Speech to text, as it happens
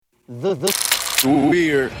the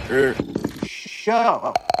weird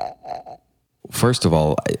show. First of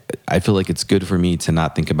all, I feel like it's good for me to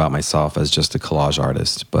not think about myself as just a collage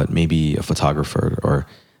artist, but maybe a photographer. Or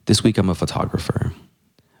this week I'm a photographer.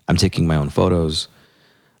 I'm taking my own photos.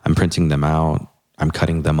 I'm printing them out. I'm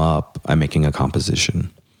cutting them up. I'm making a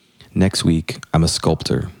composition. Next week, I'm a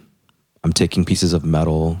sculptor. I'm taking pieces of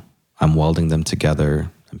metal. I'm welding them together.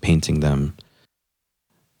 I'm painting them.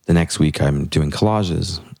 The next week, I'm doing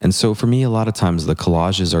collages. And so for me, a lot of times the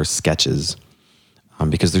collages are sketches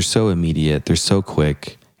because they're so immediate, they're so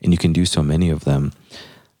quick, and you can do so many of them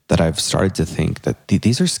that I've started to think that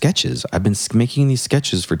these are sketches. I've been making these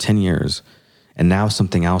sketches for 10 years, and now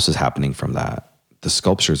something else is happening from that. The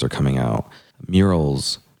sculptures are coming out,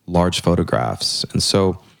 murals, large photographs. And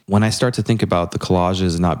so when I start to think about the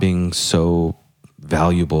collages not being so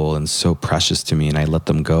valuable and so precious to me, and I let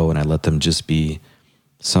them go and I let them just be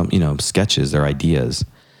some, sketches, they're ideas,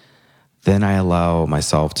 then I allow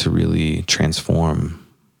myself to really transform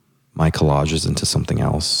my collages into something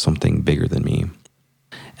else, something bigger than me.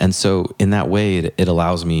 And so in that way, it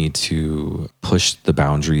allows me to push the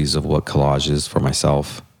boundaries of what collage is for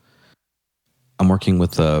myself. I'm working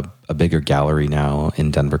with a bigger gallery now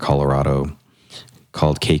in Denver, Colorado,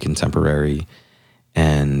 called K Contemporary.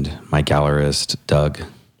 And my gallerist, Doug,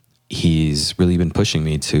 he's really been pushing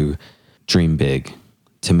me to dream big,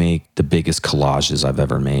 to make the biggest collages I've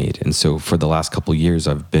ever made. And so for the last couple of years,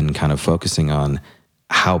 I've been kind of focusing on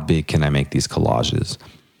how big can I make these collages?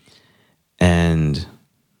 And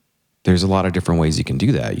there's a lot of different ways you can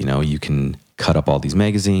do that. You can cut up all these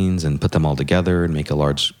magazines and put them all together and make a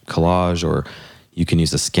large collage, or you can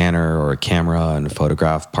use a scanner or a camera and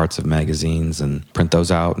photograph parts of magazines and print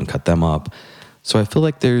those out and cut them up. So I feel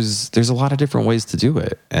like there's a lot of different ways to do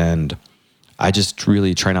it. And I just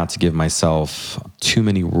really try not to give myself too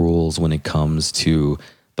many rules when it comes to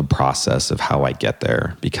the process of how I get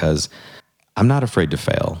there, because I'm not afraid to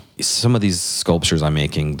fail. Some of these sculptures I'm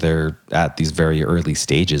making, they're at these very early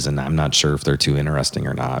stages, and I'm not sure if they're too interesting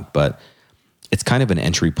or not, but it's kind of an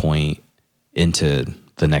entry point into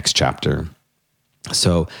the next chapter.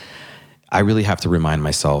 So I really have to remind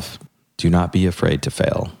myself, do not be afraid to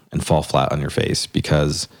fail and fall flat on your face,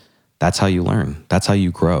 because that's how you learn. That's how you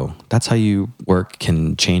grow. That's how your work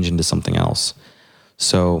can change into something else.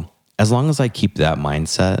 So as long as I keep that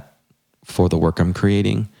mindset for the work I'm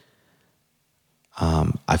creating,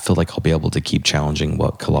 I feel like I'll be able to keep challenging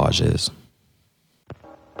what collage is.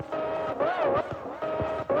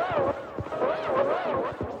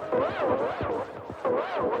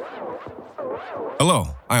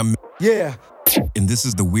 Hello, I'm... Yeah. And this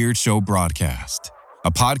is The Weird Show Broadcast,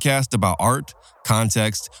 a podcast about art,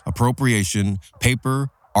 context, appropriation, paper,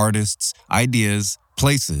 artists, ideas,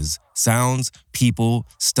 places, sounds, people,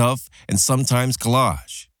 stuff, and sometimes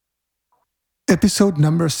collage. Episode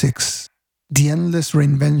number 6, The Endless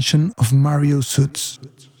Reinvention of Mario Zoots.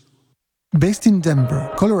 Based in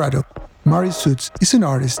Denver, Colorado, Mario Zoots is an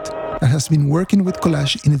artist that has been working with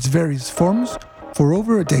collage in its various forms for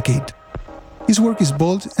over a decade. His work is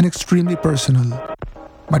bold and extremely personal.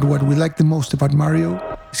 But what we like the most about Mario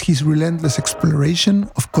is his relentless exploration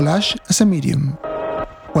of collage as a medium.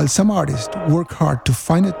 While some artists work hard to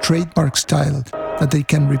find a trademark style that they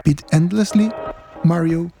can repeat endlessly,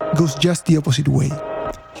 Mario goes just the opposite way.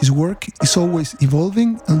 His work is always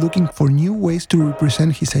evolving and looking for new ways to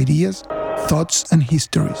represent his ideas, thoughts, and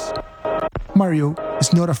histories. Mario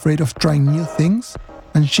is not afraid of trying new things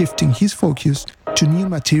and shifting his focus to new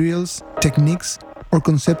materials, techniques, or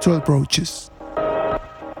conceptual approaches.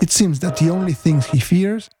 It seems that the only thing he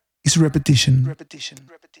fears is repetition.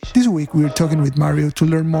 This week we are talking with Mario to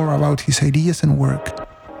learn more about his ideas and work.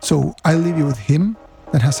 So I'll leave you with him,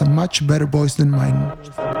 that has a much better voice than mine.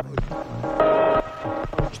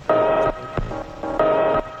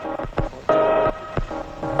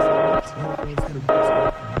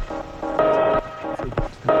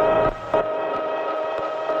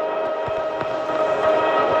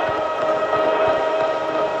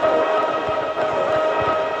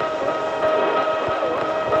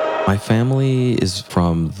 My family is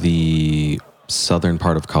from the southern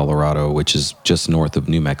part of Colorado, which is just north of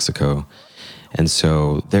New Mexico. And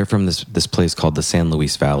so they're from this place called the San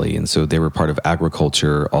Luis Valley. And so they were part of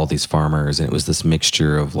agriculture, all these farmers. And it was this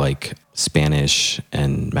mixture of like Spanish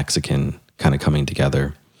and Mexican kind of coming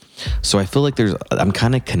together. So I feel like I'm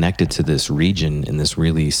kind of connected to this region in this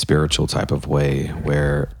really spiritual type of way,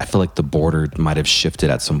 where I feel like the border might have shifted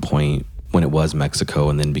at some point when it was Mexico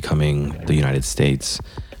and then becoming the United States.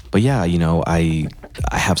 But yeah, I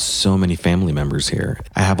have so many family members here.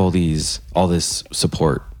 I have all this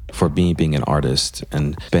support for me being an artist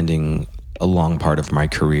and spending a long part of my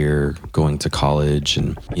career, going to college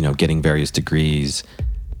and, getting various degrees,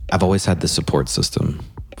 I've always had this support system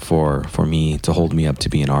for me to hold me up to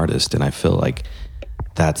be an artist. And I feel like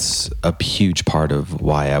that's a huge part of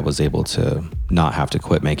why I was able to not have to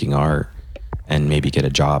quit making art and maybe get a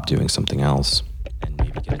job doing something else.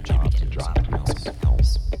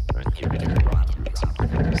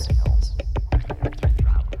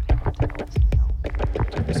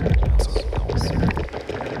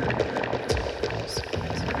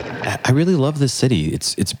 I really love this city.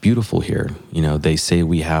 It's beautiful here. They say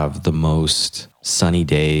we have the most sunny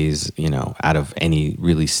days, out of any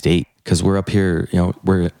really state, because we're up here,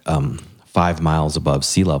 we're 5 miles above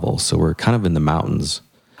sea level. So we're kind of in the mountains.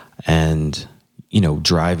 And,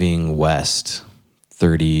 driving west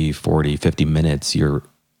 30, 40, 50 minutes, you're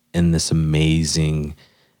in this amazing,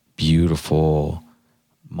 beautiful,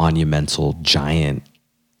 monumental, giant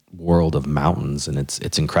world of mountains. And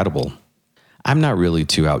it's incredible. I'm not really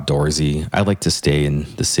too outdoorsy. I like to stay in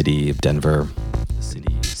the city of Denver.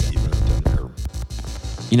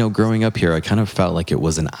 Growing up here, I kind of felt like it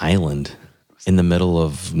was an island in the middle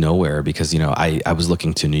of nowhere because, I was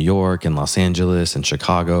looking to New York and Los Angeles and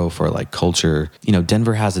Chicago for like culture.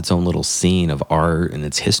 Denver has its own little scene of art and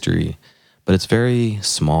its history, but it's very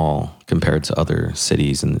small compared to other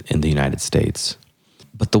cities in the United States.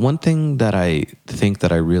 But the one thing that I think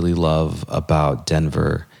that I really love about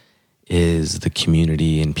Denver is the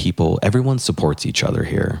community and people. Everyone supports each other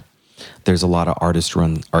here. There's a lot of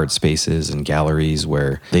artist-run art spaces and galleries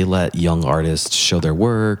where they let young artists show their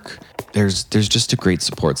work. There's just a great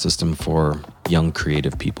support system for young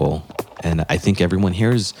creative people. And I think everyone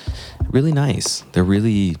here is really nice. They're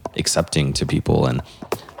really accepting to people and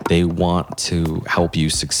they want to help you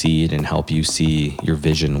succeed and help you see your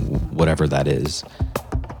vision, whatever that is.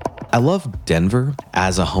 I love Denver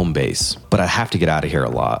as a home base, but I have to get out of here a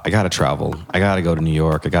lot. I got to travel. I got to go to New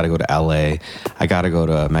York. I got to go to LA. I got to go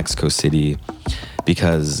to Mexico City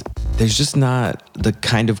because there's just not the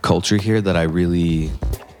kind of culture here that I really,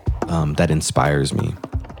 that inspires me.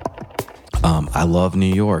 I love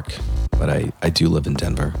New York, but I do live in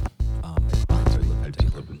Denver.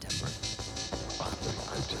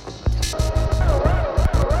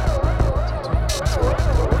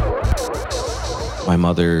 My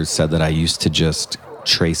mother said that I used to just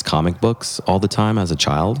trace comic books all the time as a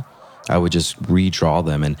child. I would just redraw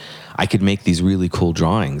them and I could make these really cool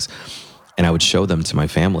drawings and I would show them to my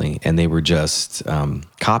family and they were just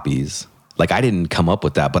copies. Like I didn't come up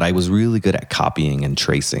with that, but I was really good at copying and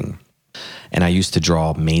tracing. And I used to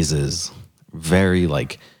draw mazes, very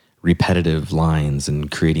like repetitive lines and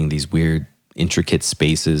creating these weird intricate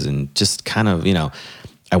spaces and just kind of,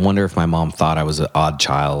 I wonder if my mom thought I was an odd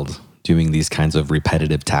child doing these kinds of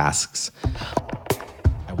repetitive tasks.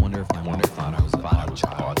 I wonder if my mom thought I was an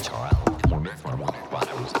odd child.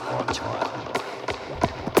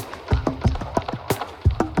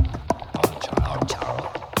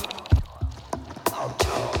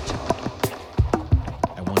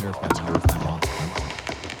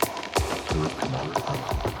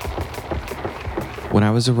 When I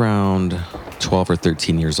was around 12 or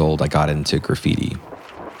 13 years old, I got into graffiti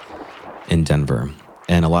in Denver.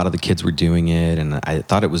 And a lot of the kids were doing it, and I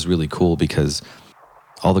thought it was really cool because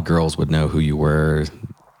all the girls would know who you were.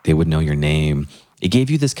 They would know your name. It gave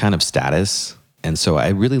you this kind of status. And so I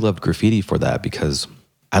really loved graffiti for that because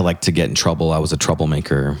I liked to get in trouble. I was a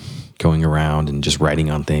troublemaker going around and just writing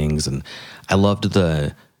on things. And I loved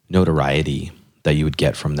the notoriety that you would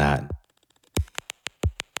get from that.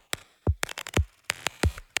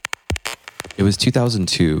 It was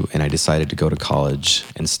 2002, and I decided to go to college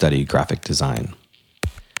and study graphic design.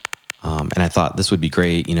 And I thought this would be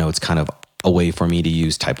great. It's kind of a way for me to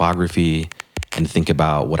use typography and think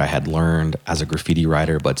about what I had learned as a graffiti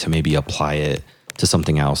writer, but to maybe apply it to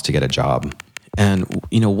something else to get a job. And,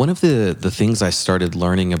 one of the things I started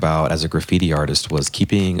learning about as a graffiti artist was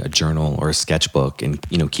keeping a journal or a sketchbook and,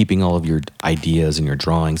 keeping all of your ideas and your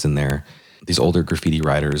drawings in there. These older graffiti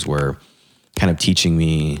writers were kind of teaching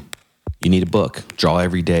me, you need a book, draw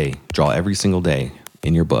every day, draw every single day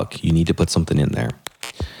in your book. You need to put something in there.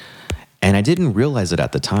 And I didn't realize it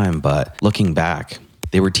at the time, but looking back,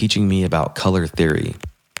 they were teaching me about color theory.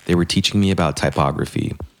 They were teaching me about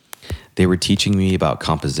typography. They were teaching me about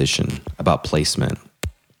composition, about placement.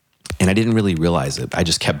 And I didn't really realize it. I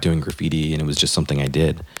just kept doing graffiti and it was just something I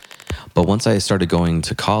did. But once I started going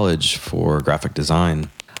to college for graphic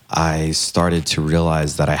design, I started to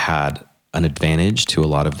realize that I had an advantage to a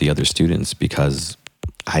lot of the other students because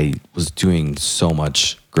I was doing so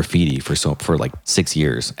much graffiti for like 6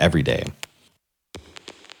 years every day.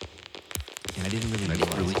 And I didn't really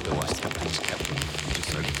realize it. I just kept doing it.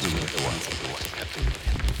 I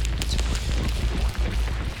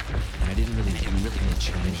didn't really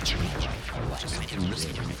change.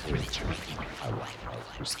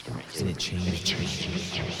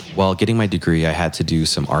 While getting my degree, I had to do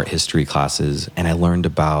some art history classes, and I learned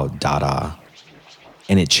about Dada,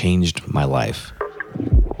 and it changed my life.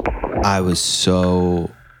 I was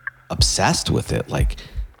so obsessed with it. Like,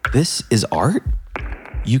 this is art?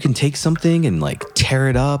 You can take something and like tear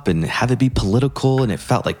it up and have it be political, and it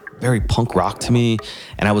felt like very punk rock to me,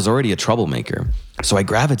 and I was already a troublemaker. So I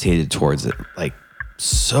gravitated towards it like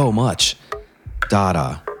so much.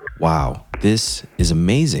 Dada, wow, this is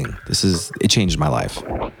amazing. It changed my life.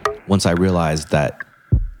 Once I realized that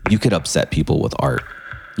you could upset people with art.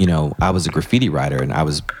 You know, I was a graffiti writer, and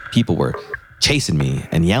people were chasing me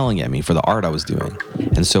and yelling at me for the art I was doing.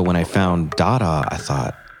 And so when I found Dada, I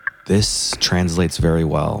thought, this translates very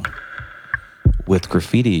well. With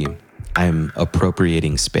graffiti, I'm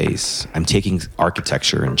appropriating space. I'm taking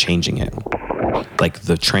architecture and changing it. Like,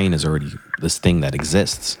 the train is already this thing that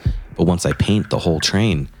exists, but once I paint the whole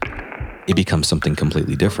train, it becomes something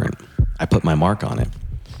completely different. I put my mark on it.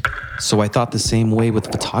 So I thought the same way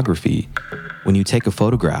with photography. When you take a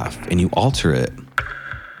photograph and you alter it,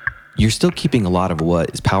 you're still keeping a lot of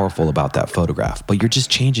what is powerful about that photograph, but you're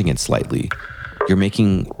just changing it slightly. You're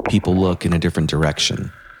making people look in a different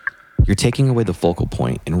direction. You're taking away the focal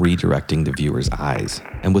point and redirecting the viewer's eyes.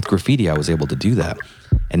 And with graffiti, I was able to do that.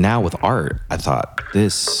 And now with art, I thought,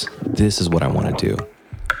 this is what I want to do.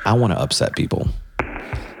 I want to upset people.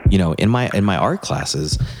 You know, in my art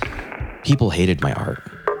classes, people hated my art.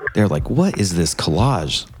 They're like, what is this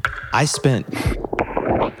collage? I spent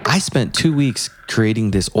 2 weeks creating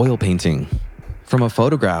this oil painting from a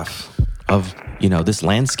photograph of, you know, this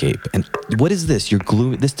landscape. And what is this? You're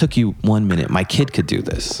gluing. This took you 1 minute. My kid could do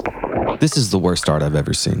this. This is the worst art I've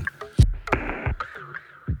ever seen.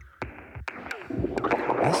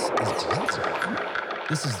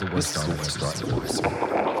 This is the worst art I've ever seen. The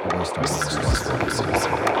worst art I've ever seen.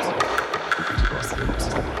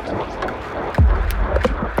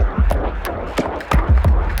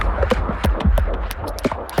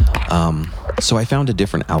 So I found a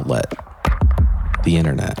different outlet, the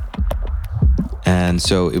internet. And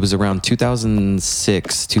so it was around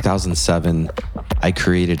 2006, 2007, I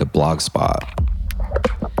created a blog spot.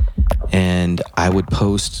 And I would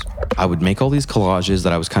make all these collages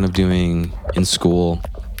that I was kind of doing in school,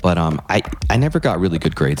 but I never got really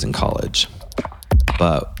good grades in college.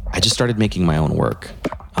 But I just started making my own work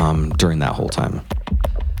during that whole time.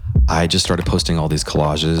 I just started posting all these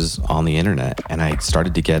collages on the internet, and I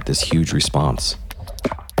started to get this huge response.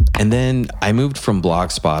 And then I moved from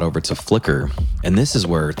Blogspot over to Flickr, and this is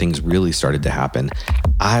where things really started to happen.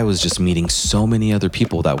 I was just meeting so many other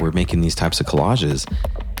people that were making these types of collages,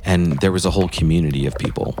 and there was a whole community of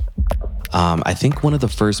people. I think one of the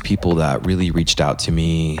first people that really reached out to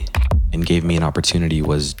me and gave me an opportunity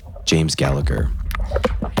was James Gallagher.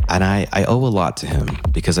 And I owe a lot to him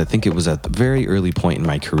because I think it was at a very early point in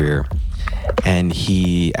my career. And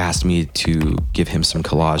he asked me to give him some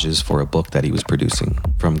collages for a book that he was producing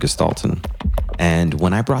from Gestalten. And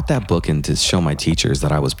when I brought that book in to show my teachers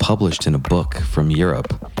that I was published in a book from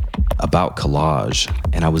Europe about collage,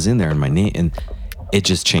 and I was in there in my name, and it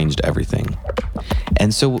just changed everything.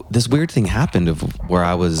 And so this weird thing happened of where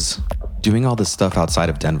I was doing all this stuff outside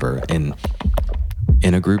of Denver in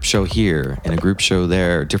a group show here, in a group show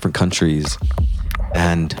there, different countries.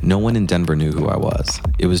 And no one in Denver knew who I was.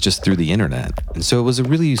 It was just through the internet. And so it was a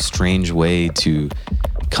really strange way to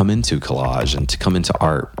come into collage and to come into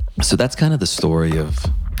art. So that's kind of the story of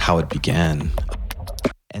how it began.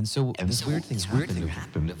 And so this weird thing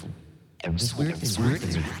happened. And so this weird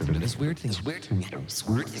thing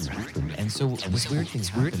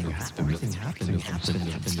happened.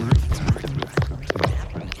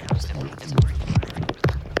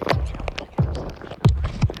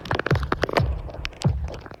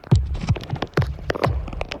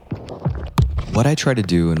 What I try to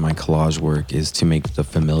do in my collage work is to make the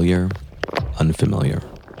familiar unfamiliar.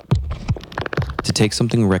 To take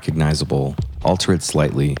something recognizable, alter it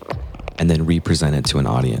slightly, and then represent it to an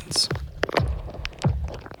audience.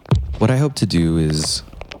 What I hope to do is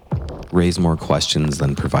raise more questions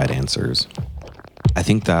than provide answers. I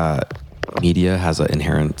think that media has an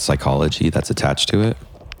inherent psychology that's attached to it.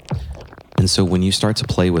 And so when you start to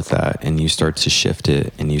play with that and you start to shift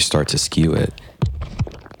it and you start to skew it,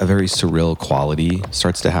 a very surreal quality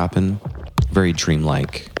starts to happen, very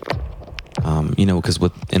dreamlike. Because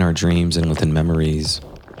in our dreams and within memories,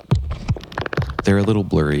 they're a little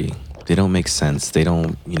blurry. They don't make sense. They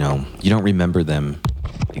don't, you don't remember them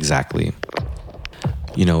exactly.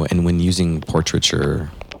 And when using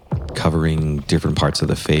portraiture, covering different parts of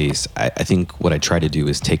the face, I think what I try to do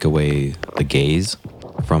is take away the gaze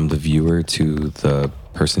from the viewer to the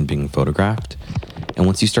person being photographed. And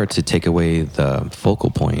once you start to take away the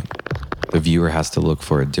focal point, the viewer has to look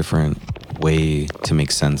for a different way to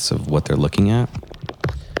make sense of what they're looking at.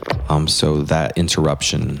 So that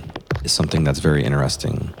interruption is something that's very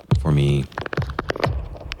interesting for me.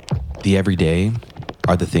 The everyday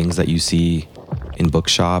are the things that you see in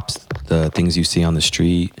bookshops, the things you see on the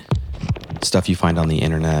street, stuff you find on the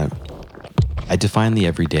internet. I define the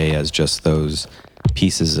everyday as just those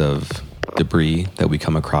pieces of debris that we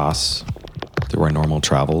come across through our normal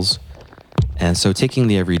travels. And so taking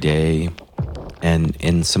the everyday and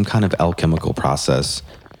in some kind of alchemical process,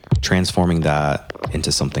 transforming that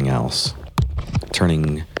into something else,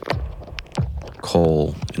 turning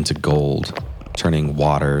coal into gold, turning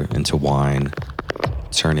water into wine,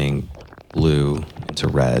 turning blue into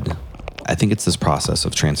red. I think it's this process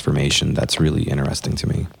of transformation that's really interesting to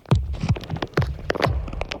me.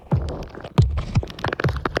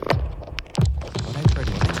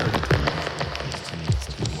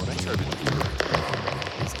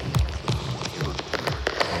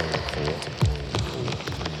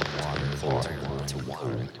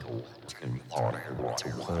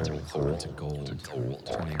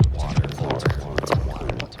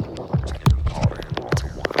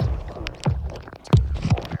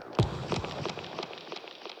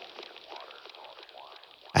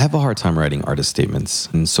 I have a hard time writing artist statements.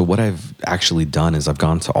 And so what I've actually done is I've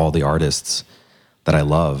gone to all the artists that I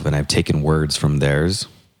love and I've taken words from theirs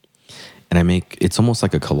and it's almost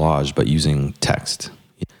like a collage, but using text,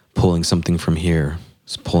 pulling something from here,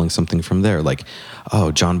 pulling something from there. Like,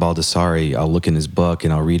 oh, John Baldessari, I'll look in his book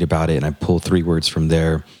and I'll read about it and I pull 3 words from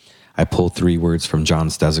there. I pull 3 words from John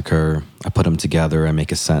Stezeker. I put them together. I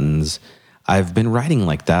make a sentence. I've been writing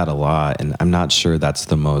like that a lot, and I'm not sure that's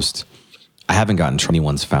the most. I haven't gotten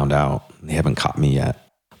anyone's found out. They haven't caught me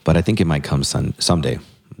yet, but I think it might come someday.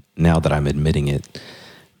 Now that I'm admitting it,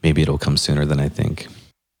 maybe it'll come sooner than I think.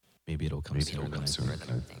 Maybe it'll come sooner than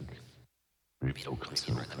I think.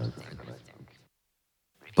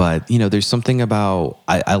 But, there's something about,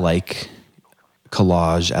 I like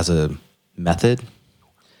collage as a method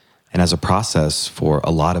and as a process for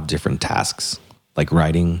a lot of different tasks, like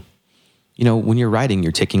writing. When you're writing,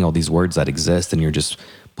 you're taking all these words that exist and you're just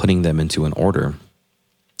putting them into an order.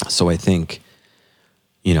 So I think,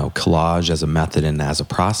 collage as a method and as a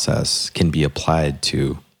process can be applied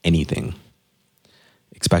to anything,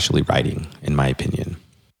 especially writing, in my opinion.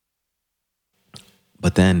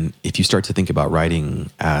 But then if you start to think about writing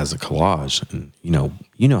as a collage, and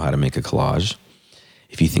you know how to make a collage.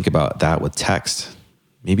 If you think about that with text,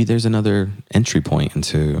 maybe there's another entry point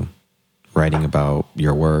into writing about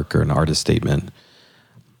your work or an artist statement.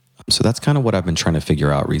 So that's kind of what I've been trying to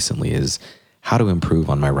figure out recently, is how to improve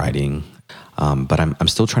on my writing. But I'm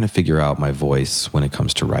still trying to figure out my voice when it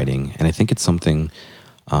comes to writing. And I think it's something,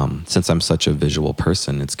 since I'm such a visual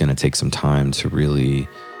person, it's going to take some time to really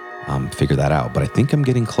figure that out. But I think I'm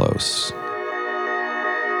getting close.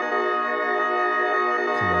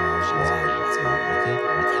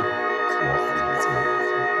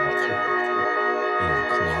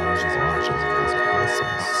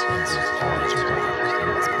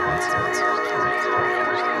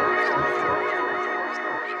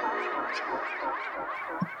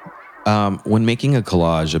 When making a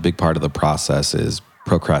collage, a big part of the process is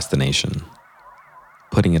procrastination.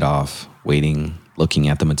 Putting it off, waiting, looking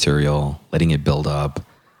at the material, letting it build up.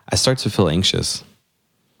 I start to feel anxious.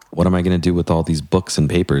 What am I going to do with all these books and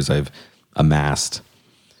papers I've amassed?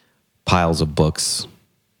 Piles of books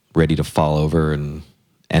ready to fall over and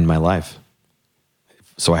end my life.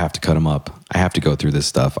 So I have to cut them up. I have to go through this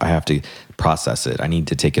stuff. I have to process it. I need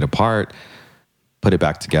to take it apart, put it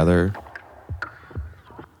back together,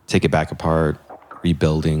 take it back apart,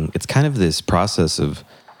 rebuilding. It's kind of this process of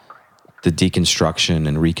the deconstruction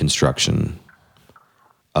and reconstruction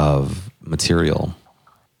of material.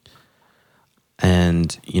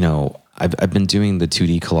 And, I've been doing the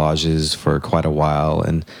 2D collages for quite a while,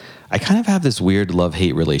 and I kind of have this weird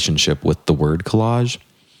love-hate relationship with the word collage.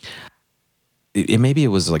 Maybe it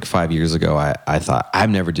was like 5 years ago, I thought,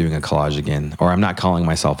 I'm never doing a collage again, or I'm not calling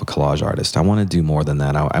myself a collage artist. I want to do more than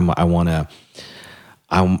that.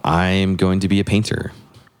 I'm going to be a painter,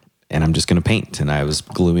 and I'm just going to paint. And I was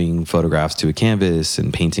gluing photographs to a canvas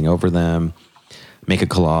and painting over them, make a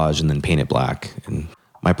collage, and then paint it black. And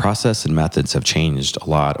my process and methods have changed a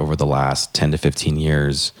lot over the last 10 to 15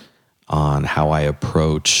 years on how I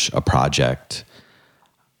approach a project.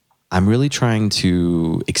 I'm really trying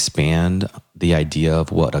to expand the idea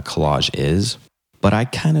of what a collage is. But I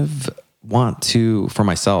kind of want to, for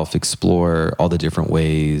myself, explore all the different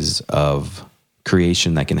ways of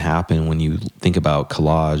creation that can happen when you think about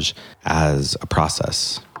collage as a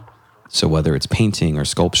process. So whether it's painting or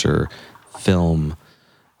sculpture, film,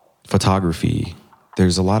 photography,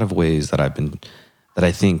 there's a lot of ways that I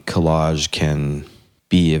think collage can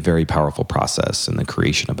be a very powerful process in the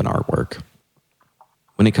creation of an artwork.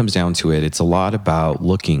 When it comes down to it, it's a lot about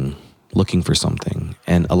looking for something.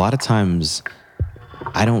 And a lot of times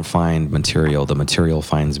I don't find material, the material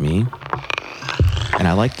finds me. And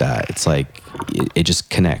I like that. It's like, it just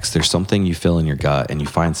connects. There's something you feel in your gut and you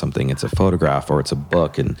find something. It's a photograph or it's a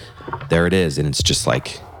book and there it is. And it's just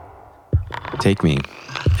like, take me.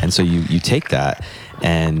 And so you take that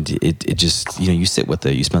and it just, you sit with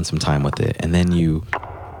it, you spend some time with it. And then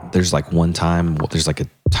there's like a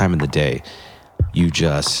time in the day, you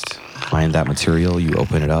just find that material, you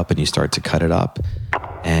open it up and you start to cut it up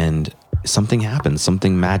and something happens,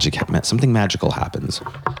 something magical happens.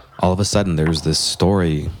 All of a sudden there's this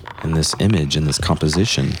story and this image and this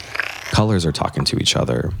composition. Colors are talking to each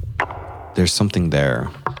other. There's something there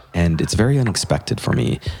and it's very unexpected for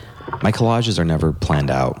me. My collages are never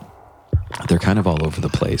planned out. They're kind of all over the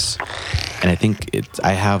place. And I think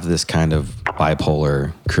I have this kind of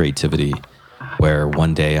bipolar creativity where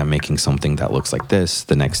one day I'm making something that looks like this,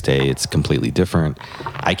 the next day it's completely different.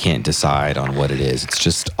 I can't decide on what it is. It's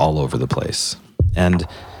just all over the place. And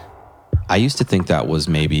I used to think that was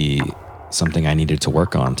maybe something I needed to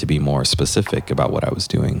work on to be more specific about what I was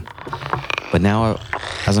doing. But now,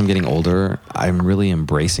 as I'm getting older, I'm really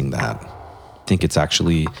embracing that. I think it's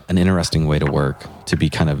actually an interesting way to work, to be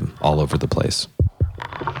kind of all over the place.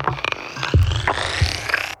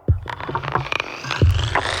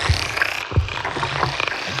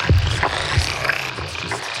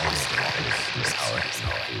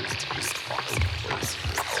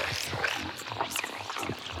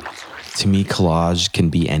 To me, collage can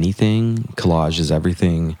be anything. Collage is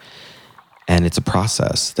everything. And it's a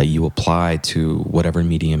process that you apply to whatever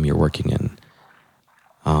medium you're working in.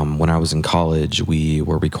 When I was in college, we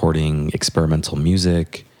were recording experimental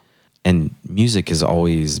music. And music has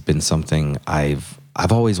always been something I've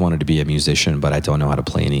always wanted to be a musician, but I don't know how to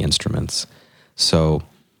play any instruments. So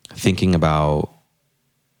thinking about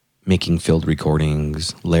making field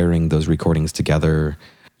recordings, layering those recordings together,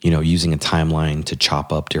 using a timeline to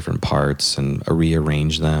chop up different parts and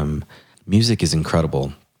rearrange them. Music is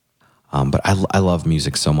incredible. But I love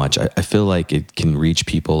music so much. I feel like it can reach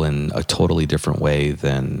people in a totally different way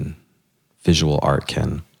than visual art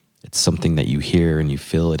can. It's something that you hear and you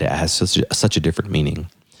feel it. It has such a different meaning.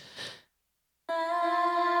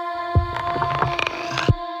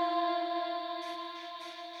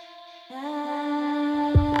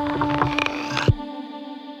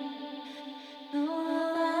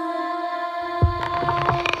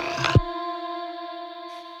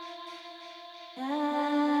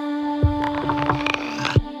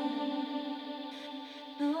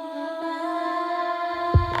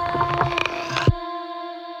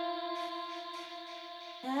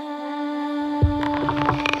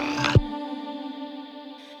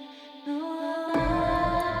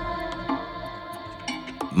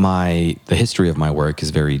 The history of my work is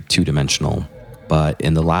very two-dimensional, but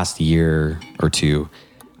in the last year or two,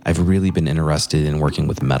 I've really been interested in working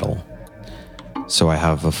with metal. So I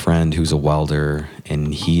have a friend who's a welder,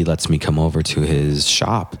 and he lets me come over to his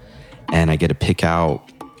shop, and I get to pick out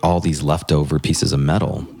all these leftover pieces of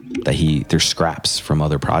metal they're scraps from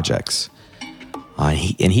other projects.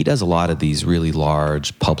 He does a lot of these really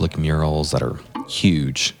large public murals that are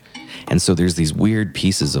huge. And so there's these weird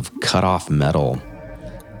pieces of cut off metal.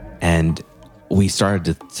 And we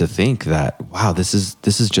started to think that, wow, this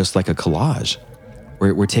is just like a collage.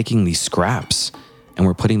 We're taking these scraps and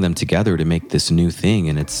we're putting them together to make this new thing.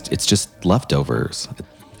 And it's just leftovers.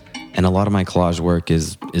 And a lot of my collage work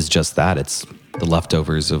is just that. It's the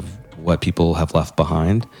leftovers of what people have left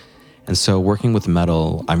behind. And so working with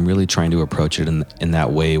metal, I'm really trying to approach it in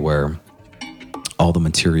that way where all the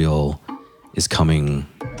material is coming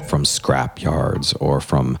from scrap yards or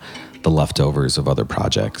from the leftovers of other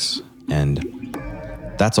projects. And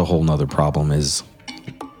that's a whole nother problem, is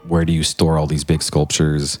where do you store all these big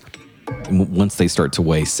sculptures? Once they start to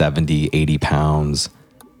weigh 70, 80 pounds,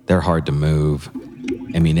 they're hard to move.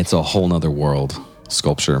 I mean, it's a whole nother world,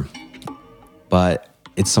 sculpture. But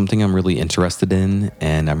it's something I'm really interested in,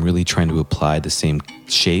 and I'm really trying to apply the same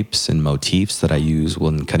shapes and motifs that I use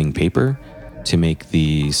when cutting paper to make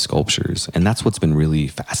the sculptures. And that's what's been really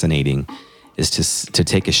fascinating, is to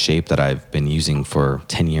take a shape that I've been using for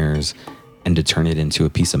 10 years and to turn it into a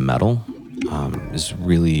piece of metal is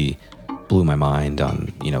really blew my mind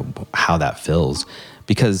on, how that feels,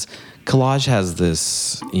 because collage has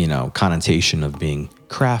this, connotation of being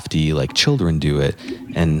crafty, like children do it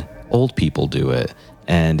and old people do it.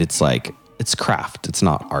 And it's like, it's craft, it's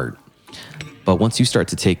not art. But once you start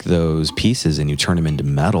to take those pieces and you turn them into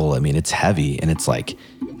metal, I mean, it's heavy. And it's like,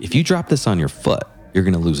 if you drop this on your foot, you're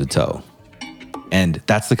going to lose a toe. And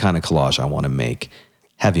that's the kind of collage I want to make.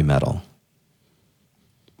 Heavy metal.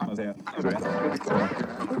 And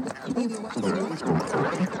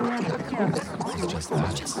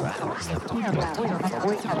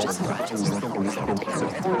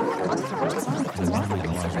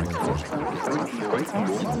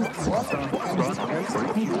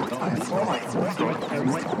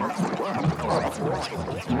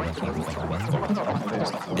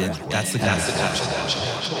that's the kind of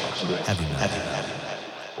heavy metal.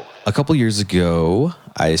 A couple years ago,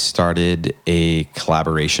 I started a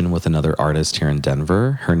collaboration with another artist here in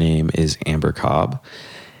Denver. Her name is Amber Cobb,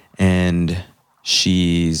 and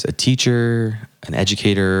she's a teacher, an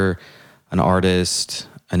educator, an artist,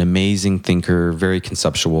 an amazing thinker, very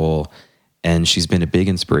conceptual, and she's been a big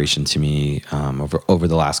inspiration to me over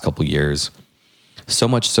the last couple years. So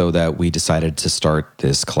much so that we decided to start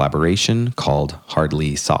this collaboration called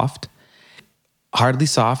Hardly Soft. Hardly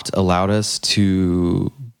Soft allowed us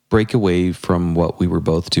to break away from what we were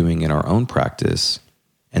both doing in our own practice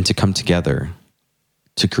and to come together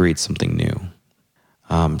to create something new.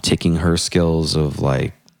 Taking her skills of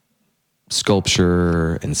like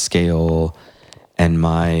sculpture and scale and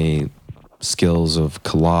my skills of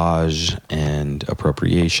collage and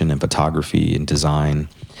appropriation and photography and design,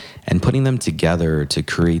 and putting them together to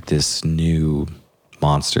create this new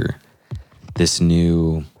monster, this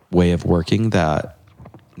new way of working that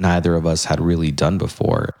neither of us had really done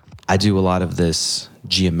before. I do a lot of this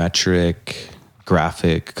geometric,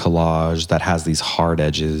 graphic collage that has these hard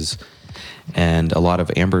edges, and a lot of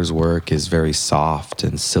Amber's work is very soft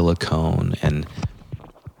and silicone and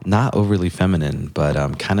not overly feminine,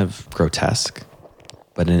 but kind of grotesque,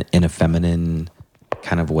 but in a feminine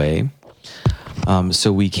kind of way.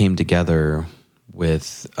 So we came together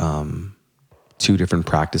with two different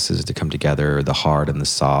practices to come together, the hard and the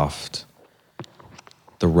soft,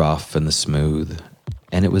 the rough and the smooth.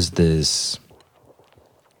 And it was this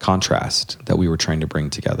contrast that we were trying to bring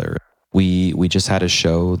together. We just had a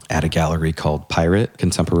show at a gallery called Pirate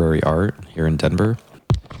Contemporary Art here in Denver.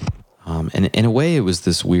 And in a way, it was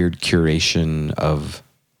this weird curation of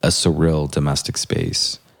a surreal domestic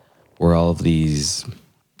space where all of these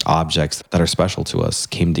objects that are special to us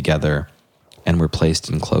came together and were placed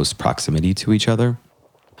in close proximity to each other.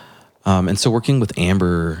 And so working with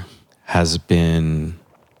Amber has been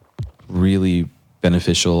really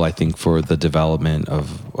beneficial, I think, for the development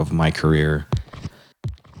of my career.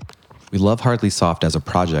 We love Hardly Soft as a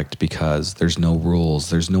project because there's no rules.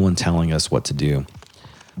 There's no one telling us what to do.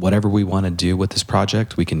 Whatever we want to do with this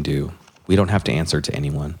project, we can do. We don't have to answer to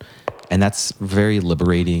anyone. And that's very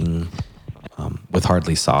liberating. With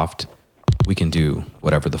Hardly Soft, we can do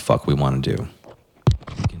whatever the fuck we want to do.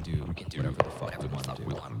 We can do whatever the fuck we want to do.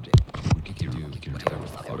 We can do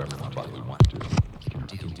whatever the fuck we want to do.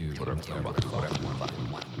 We can do whatever the fuck we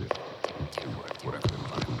want to do.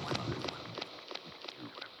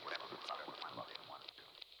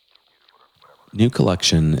 New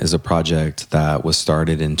Collection is a project that was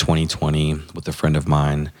started in 2020 with a friend of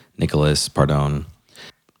mine, Nicholas Pardone.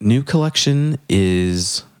 New Collection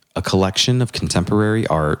is a collection of contemporary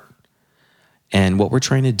art, and what we're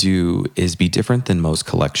trying to do is be different than most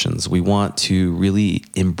collections. We want to really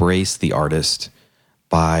embrace the artist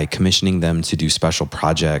by commissioning them to do special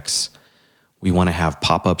projects. We want to have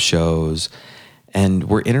pop-up shows, and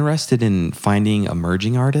we're interested in finding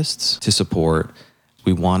emerging artists to support.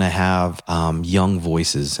 We want to have young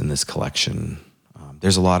voices in this collection.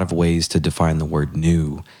 There's a lot of ways to define the word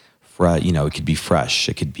new. It could be fresh.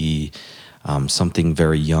 It could be something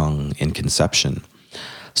very young in conception.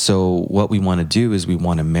 So what we want to do is we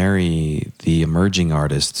want to marry the emerging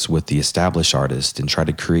artists with the established artist and try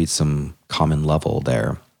to create some common level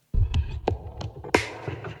there.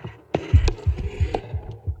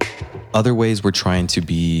 Other ways we're trying to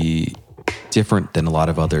be different than a lot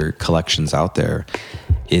of other collections out there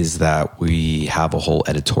is that we have a whole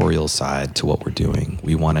editorial side to what we're doing.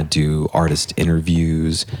 We want to do artist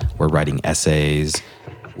interviews, we're writing essays,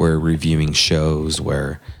 we're reviewing shows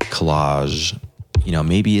where collage,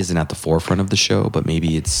 maybe isn't at the forefront of the show, but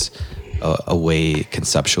maybe it's a way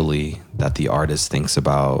conceptually that the artist thinks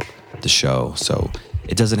about the show. So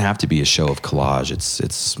it doesn't have to be a show of collage.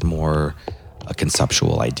 It's more a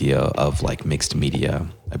conceptual idea of like mixed media,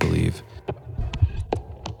 I believe.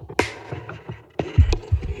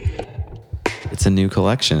 it's a new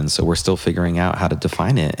collection. So we're still figuring out how to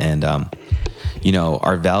define it. And,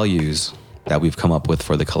 our values that we've come up with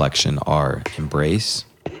for the collection are embrace,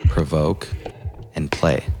 provoke, and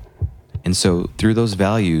play. And so through those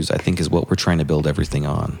values, I think is what we're trying to build everything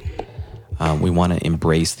on. We want to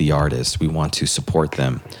embrace the artists. We want to support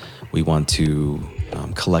them. We want to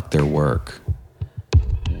collect their work.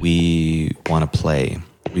 We want to play.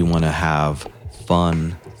 We want to have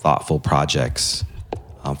fun, thoughtful projects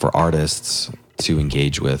for artists to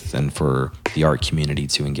engage with and for the art community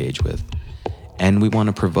to engage with. And we want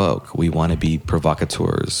to provoke. We want to be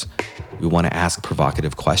provocateurs. We want to ask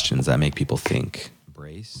provocative questions that make people think.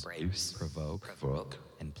 Embrace, provoke,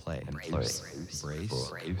 and play. Embrace,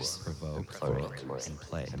 provoke, and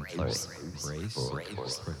play. Embrace,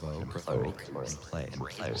 provoke, and play.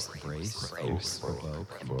 Embrace,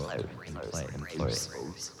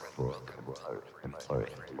 provoke, and play.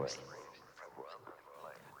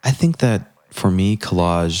 I think that for me,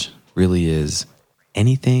 collage really is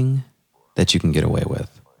anything that you can get away with.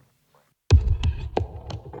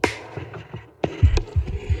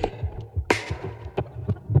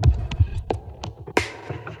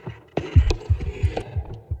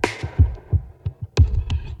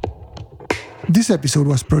 This episode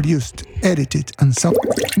was produced, edited, and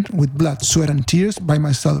sounded with blood, sweat, and tears by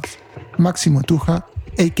myself, Maximo Tuja,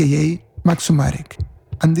 aka Maxomatic,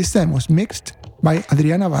 and this time was mixed by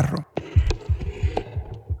Adriana Barro.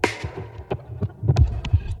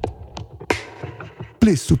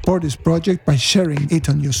 Please support this project by sharing it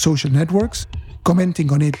on your social networks,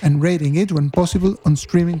 commenting on it, and rating it when possible on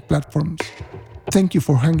streaming platforms. Thank you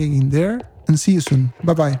for hanging in there, and see you soon.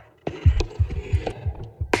 Bye-bye.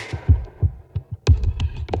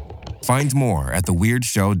 Find more at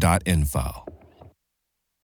theweirdShow.info.